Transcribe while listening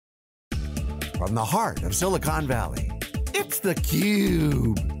from the heart of Silicon Valley, it's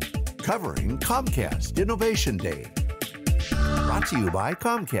theCUBE, covering Comcast Innovation Day. Brought to you by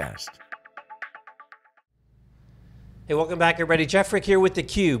Comcast. Hey, welcome back everybody. Jeff Frick here with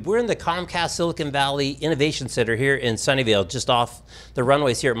theCUBE. We're in the Comcast Silicon Valley Innovation Center here in Sunnyvale, just off the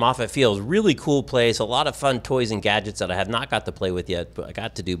runways here at Moffett Field. Really cool place, a lot of fun toys and gadgets that I have not got to play with yet, but I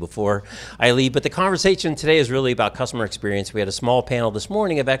got to do before I leave. But the conversation today is really about customer experience. We had a small panel this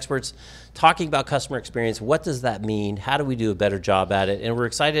morning of experts talking about customer experience. What does that mean? How do we do a better job at it? And we're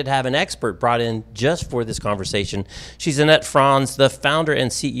excited to have an expert brought in just for this conversation. She's Annette Franz, the founder and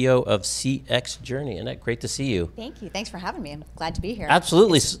CEO of CX Journey. Annette, great to see you. Thank you. Thanks for having me. I'm glad to be here.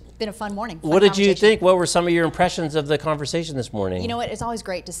 Absolutely. It's been a fun morning. What did you think? What were some of your impressions of the conversation this morning? You know what? It's always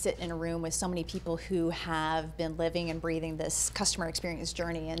great to sit in a room with so many people who have been living and breathing this customer experience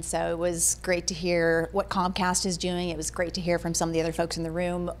journey. And so it was great to hear what Comcast is doing. It was great to hear from some of the other folks in the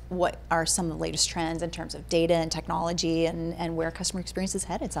room what are some of the latest trends in terms of data and technology and where customer experience is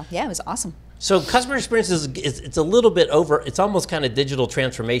headed. So yeah, it was awesome. So customer experience it's a little bit over, it's almost kind of digital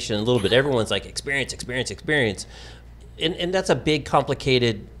transformation a little bit. Everyone's like experience, experience, experience. And that's a big,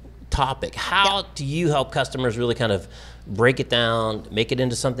 complicated topic. How do you help customers really kind of break it down, make it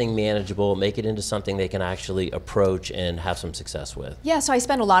into something manageable, make it into something they can actually approach and have some success with? Yeah, so I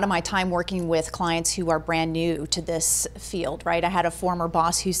spend a lot of my time working with clients who are brand new to this field, right? I had a former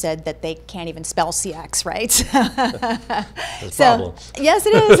boss who said that they can't even spell CX, right? That's a problem. Yes,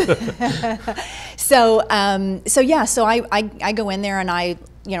 it is. So I go in there and I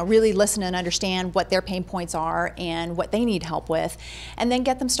really listen and understand what their pain points are and what they need help with, and then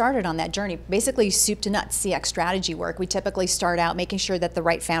get them started on that journey. Basically, soup to nuts CX strategy work. We typically start out making sure that the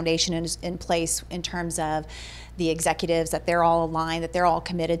right foundation is in place in terms of the executives, that they're all aligned, that they're all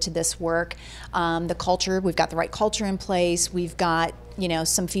committed to this work. The culture, we've got the right culture in place. We've got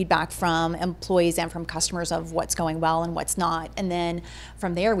some feedback from employees and from customers of what's going well and what's not. And then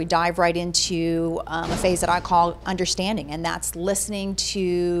from there, we dive right into a phase that I call understanding, and that's listening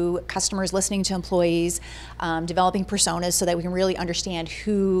to customers, listening to employees, developing personas so that we can really understand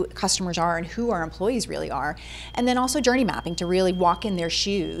who customers are and who our employees really are. And then also journey mapping to really walk in their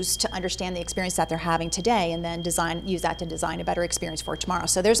shoes to understand the experience that they're having today, and then use that to design a better experience for tomorrow.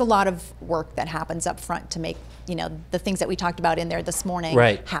 So there's a lot of work that happens up front to make the things that we talked about in there this morning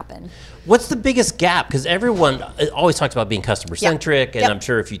happen. What's the biggest gap? Because everyone always talks about being customer centric, and I'm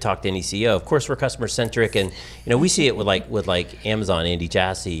sure if you talk to any CEO, of course we're customer centric, and we see it with like Amazon, Andy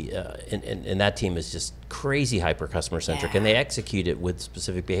Jassy, and that team is just crazy hyper customer centric, and they execute it with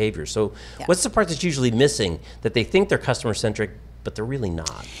specific behaviors. So what's the part that's usually missing, that they think they're customer centric but they're really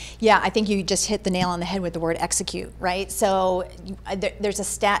not? Yeah, I think you just hit the nail on the head with the word execute, right? So there's a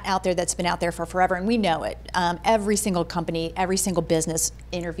stat out there that's been out there for forever, and we know it. Every single company, every single business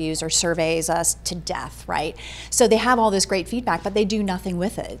interviews or surveys us to death, right? So they have all this great feedback, but they do nothing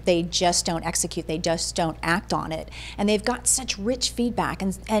with it. They just don't execute, they just don't act on it. And they've got such rich feedback,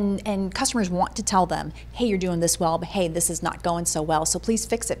 and customers want to tell them, hey, you're doing this well, but hey, this is not going so well, so please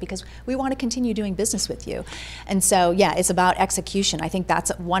fix it because we want to continue doing business with you. And so yeah, it's about execution. I think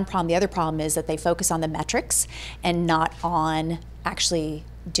that's one problem. The other problem is that they focus on the metrics and not on actually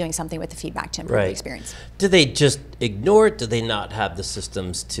doing something with the feedback to improve the experience. Do they just ignore it? Do they not have the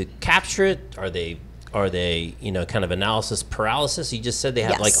systems to capture it? Are they kind of analysis paralysis? You just said they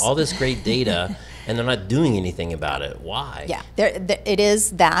have like all this great data and they're not doing anything about it. Why? Yeah, it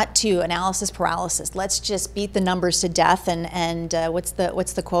is that too, analysis paralysis. Let's just beat the numbers to death, and what's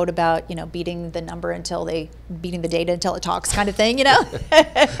the quote about beating the data until it talks kind of thing,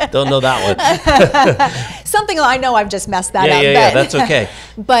 Don't know that one. Something I know I've just messed that up. Yeah, that's okay.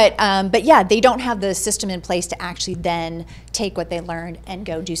 But yeah, they don't have the system in place to actually then take what they learned and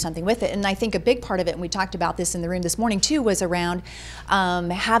go do something with it. And I think a big part of it, and we talked about this in the room this morning too, was around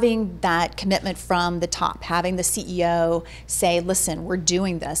having that commitment from the top, having the CEO say, listen, we're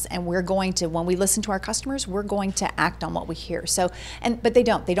doing this, and we're going to, when we listen to our customers, we're going to act on what we hear. So, but they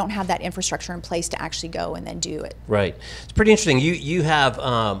don't have that infrastructure in place to actually go and then do it. Right. It's pretty interesting. You have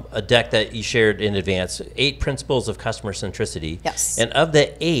a deck that you shared in advance, 8 principles of customer centricity. Yes. And of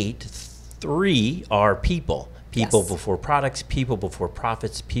the 8, 3 are people. People before products, people before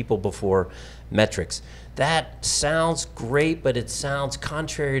profits, people before metrics. That sounds great, but it sounds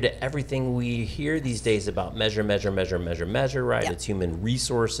contrary to everything we hear these days about measure, measure, measure, measure, measure, right? It's human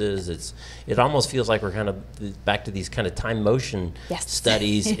resources. It almost feels like we're kind of back to these kind of time motion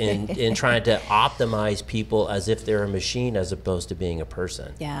studies in trying to optimize people as if they're a machine as opposed to being a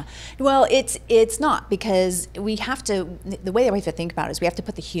person. Yeah, well, it's not, because we have to, the way that we have to think about it is we have to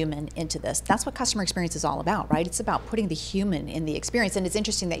put the human into this. That's what customer experience is all about, right? right? It's about putting the human in the experience. And it's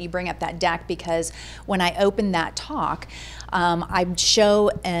interesting that you bring up that deck, because when I open that talk, I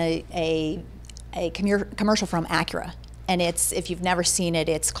show a commercial from Acura. And it's, if you've never seen it,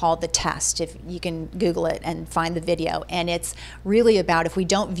 it's called The Test. If you can Google it and find the video. And it's really about, if we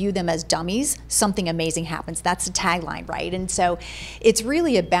don't view them as dummies, something amazing happens. That's the tagline, right? And so it's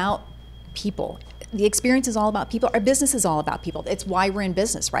really about people. The experience is all about people. Our business is all about people. It's why we're in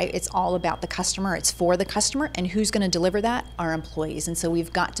business, right? It's all about the customer. It's for the customer. And who's going to deliver that? Our employees. And so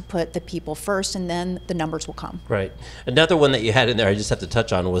we've got to put the people first, and then the numbers will come. Right. Another one that you had in there, I just have to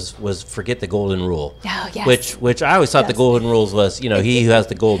touch on, was forget the golden rule. Oh, yes. Which I always thought the golden rules was, he who has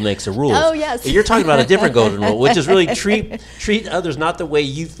the gold makes the rules. Oh, yes. But you're talking about a different golden rule, which is really treat others not the way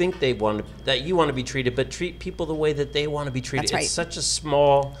you think that you want to be treated, but treat people the way that they want to be treated. That's right. It's such a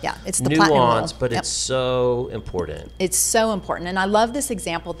small it's the nuance, but it's so important. It's so important. And I love this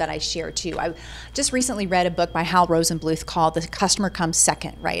example that I share too. I just recently read a book by Hal Rosenbluth called The Customer Comes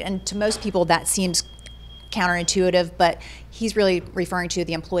Second, right? And to most people that seems counterintuitive, but he's really referring to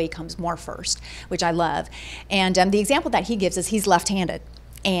the employee comes more first, which I love. And the example that he gives is he's left-handed.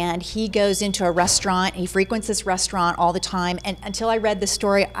 And he goes into a restaurant, he frequents this restaurant all the time, and until I read this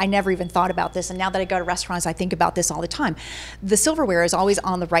story, I never even thought about this, and now that I go to restaurants, I think about this all the time. The silverware is always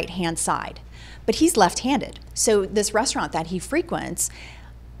on the right-hand side, but he's left-handed. So this restaurant that he frequents,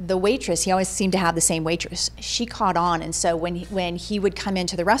 the waitress, he always seemed to have the same waitress, she caught on, and so when he would come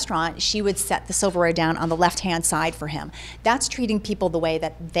into the restaurant, she would set the silverware down on the left-hand side for him. That's treating people the way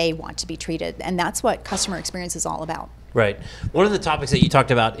that they want to be treated, and that's what customer experience is all about. Right. One of the topics that you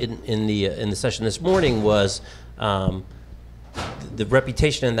talked about in the session this morning was the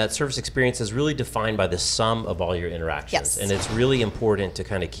reputation, and that service experience is really defined by the sum of all your interactions. Yes. And it's really important to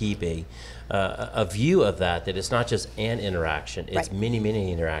kind of keep a view of that it's not just an interaction, it's right.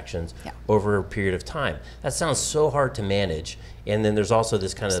 many interactions over a period of time. That sounds so hard to manage. And then there's also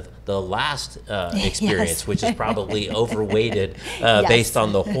this kind of the last experience, which is probably overweighted based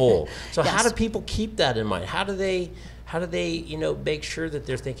on the whole. So how do people keep that in mind? How do they make sure that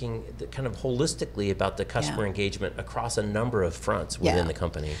they're thinking kind of holistically about the customer engagement across a number of fronts within the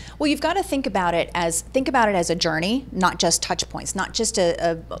company? Well, you've got to think about it as a journey, not just touch points, not just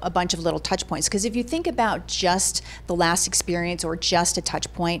a bunch of little touch points. Because if you think about just the last experience or just a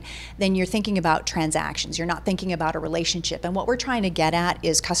touch point, then you're thinking about transactions. You're not thinking about a relationship. And what we're trying to get at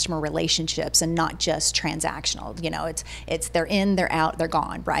is customer relationships and not just transactional. It's they're in, they're out, they're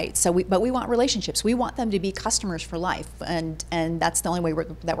gone, right? But we want relationships. We want them to be customers for life. And that's the only way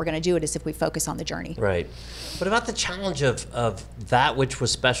that we're going to do it is if we focus on the journey. Right. What about the challenge of that which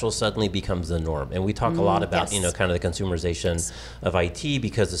was special suddenly becomes the norm? And we talk a lot about kind of the consumerization of IT,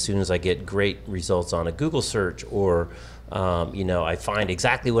 because as soon as I get great results on a Google search, or I find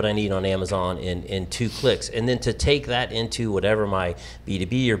exactly what I need on Amazon in 2 clicks, and then to take that into whatever my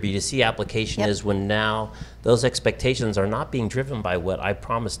B2B or B2C application is, when now those expectations are not being driven by what I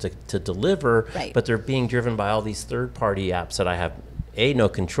promised to deliver, but they're being driven by all these third-party apps that I have no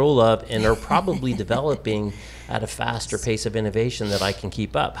control of, and are probably developing at a faster pace of innovation that I can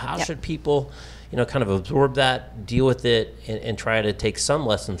keep up. How should people kind of absorb that, deal with it, and try to take some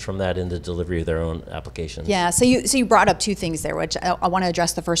lessons from that in the delivery of their own applications? Yeah, so you brought up 2 things there, which I want to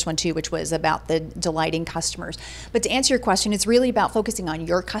address the first one too, which was about the delighting customers. But to answer your question, it's really about focusing on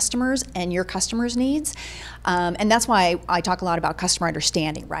your customers and your customers' needs. And that's why I talk a lot about customer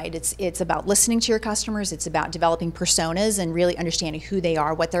understanding, right? It's about listening to your customers, it's about developing personas and really understanding who they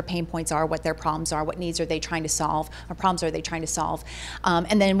are, what their pain points are, what their problems are, what needs are they trying to solve, or problems are they trying to solve,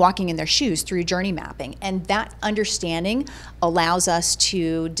 and then walking in their shoes through journey mapping. And that understanding allows us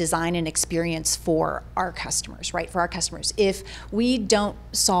to design an experience for our customers, right? For our customers. If we don't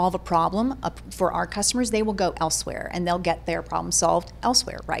solve a problem for our customers, they will go elsewhere and they'll get their problem solved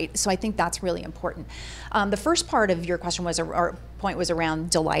elsewhere, right? So I think that's really important. The first part of your question was, or point was around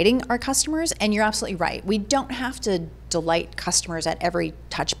delighting our customers, and you're absolutely right. We don't have to delight customers at every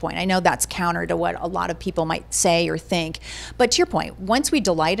touch point. I know that's counter to what a lot of people might say or think, but to your point, once we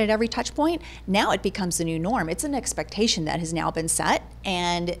delight at every touch point, now it becomes the new norm. It's an expectation that has now been set,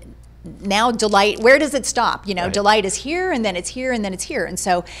 and now delight, where does it stop? Delight is here, and then it's here, and then it's here. And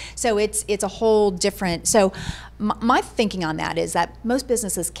so it's a whole different, so my thinking on that is that most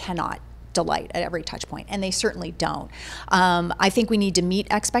businesses cannot delight at every touch point, and they certainly don't. I think we need to meet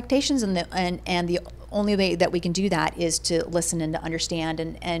expectations, and the only way that we can do that is to listen and to understand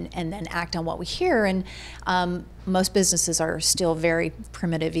and then act on what we hear. And most businesses are still very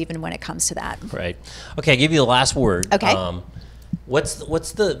primitive even when it comes to that. Right. Okay, I'll give you the last word. Okay. What's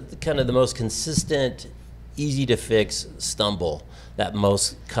the kind of the most consistent easy to fix stumble that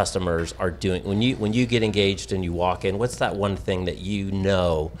most customers are doing? When you get engaged and you walk in, what's that one thing that you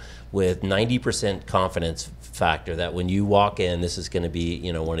know with 90% confidence factor that when you walk in, this is going to be,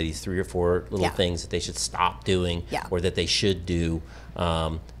 you know, one of these 3 or 4 little things that they should stop doing or that they should do,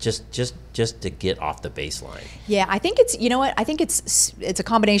 just to get off the baseline? Yeah, I think it's, you know what, I think it's a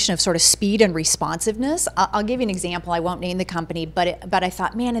combination of sort of speed and responsiveness. I'll give you an example. I won't name the company, but I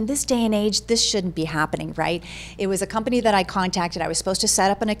thought, man, in this day and age, this shouldn't be happening, right? It was a company that I contacted. I was supposed to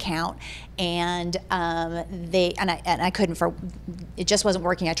set up an account, and I couldn't, it just wasn't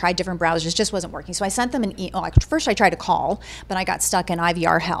working. I tried different browsers, just wasn't working. So I sent them an email. First I tried to call, but I got stuck in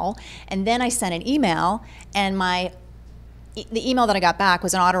IVR hell. And then I sent an email, and the email that I got back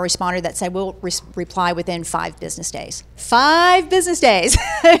was an autoresponder that said, we'll reply within 5 business days. 5 business days.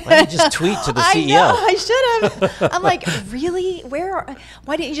 Why don't you just tweet to the CEO? I know, I should have. I'm like, really?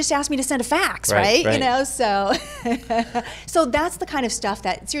 Why didn't you just ask me to send a fax, right? You know, so so that's the kind of stuff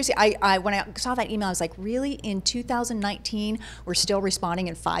that, seriously, when I saw that email, I was like, really? In 2019, we're still responding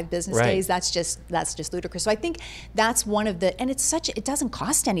in 5 business days? That's just ludicrous. So I think that's one of the, and it doesn't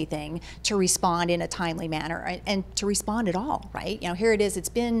cost anything to respond in a timely manner and to respond at all. Right? You know, here it is.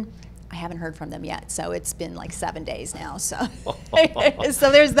 I haven't heard from them yet, so it's been like 7 days now. So, so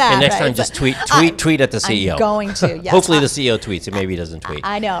there's that. And next time, just tweet at the CEO. I'm going to. Yes. Hopefully, the CEO tweets, and maybe he doesn't tweet.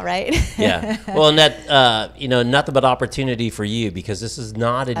 I know, right? Yeah. Well, Annette, you know, nothing but opportunity for you, because this is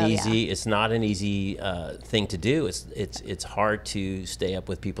not an it's not an easy thing to do. It's hard to stay up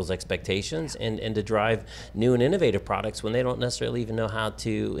with people's expectations and to drive new and innovative products when they don't necessarily even know how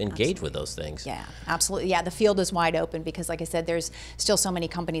to engage with those things. Yeah, absolutely. Yeah, the field is wide open because, like I said, there's still so many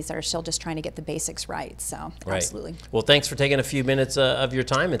companies that are still just trying to get the basics right. So absolutely. Well, thanks for taking a few minutes of your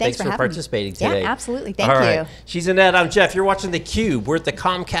time, and thanks for participating today. Yeah, absolutely. Thank you. She's Annette. I'm Jeff. You're watching theCUBE. We're at the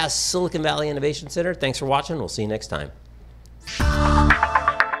Comcast Silicon Valley Innovation Center. Thanks for watching. We'll see you next time.